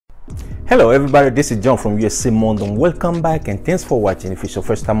Hello everybody, this is John from USA London. Welcome back and thanks for watching. If it's your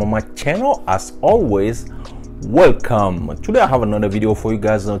first time on my channel, as always, welcome. Today I have another video for you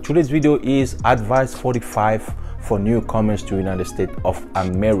guys. Today's video is advice 45 for newcomers to United States of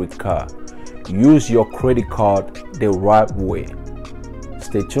America. Use your credit card the right way.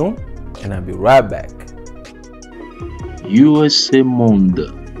 Stay tuned and I'll be right back. USA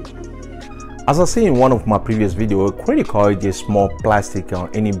Monde. As I said in one of my previous videos, a credit card is small plastic on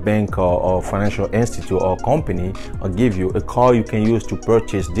any bank or financial institute or company will give you a card you can use to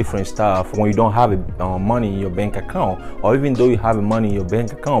purchase different stuff when you don't have money in your bank account, or even though you have money in your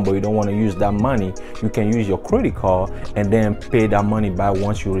bank account but you don't want to use that money, you can use your credit card and then pay that money back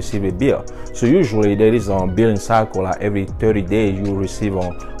once you receive a bill. So usually there is a billing cycle, like every 30 days you receive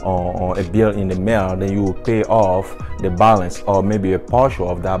a bill in the mail, then you will pay off the balance or maybe a partial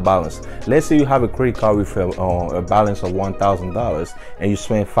of that balance. Let's say you have a credit card with a balance of $1,000 and you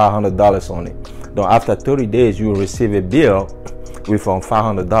spend $500 on it. Then after 30 days you will receive a bill with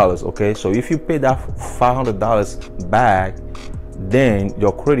 $500. Okay, so if you pay that $500 back, then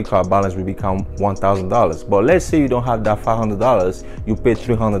your credit card balance will become $1,000. But let's say you don't have that $500, you pay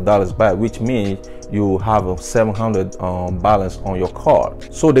 $300 back, which means you have a $700 balance on your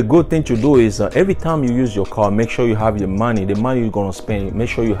card. So the good thing to do is every time you use your card, make sure you have your money, the money you're gonna spend, make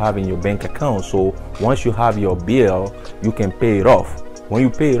sure you have in your bank account. So once you have your bill, you can pay it off. When you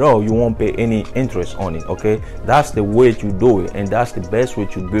pay it off, you won't pay any interest on it. Okay, that's the way to do it, and that's the best way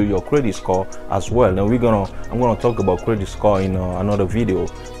to build your credit score as well. Now I'm gonna talk about credit score in another video,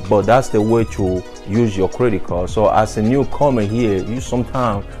 but that's the way to use your credit card. So as a newcomer here,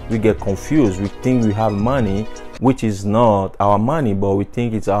 sometimes we get confused. We think we have money which is not our money, but we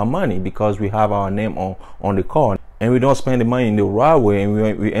think it's our money because we have our name on the card, and we don't spend the money in the right way,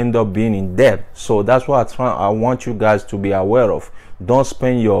 and we end up being in debt. So that's what I want you guys to be aware of. Don't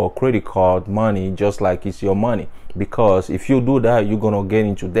spend your credit card money just like it's your money, because if you do that, you're gonna get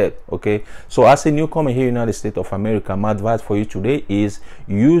into debt. Okay, so as a newcomer here in the United States of America, my advice for you today is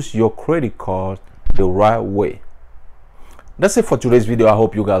use your credit card the right way. That's it for today's video. I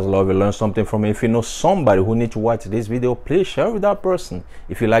hope you guys love it, learn something from it. If you know somebody who needs to watch this video, please share with that person.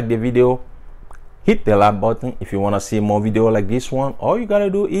 If you like the video, hit the like button. If you want to see more video like this one, all you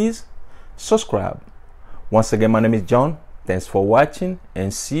gotta do is subscribe. Once again, my name is John. Thanks for watching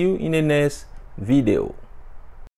and see you in the next video.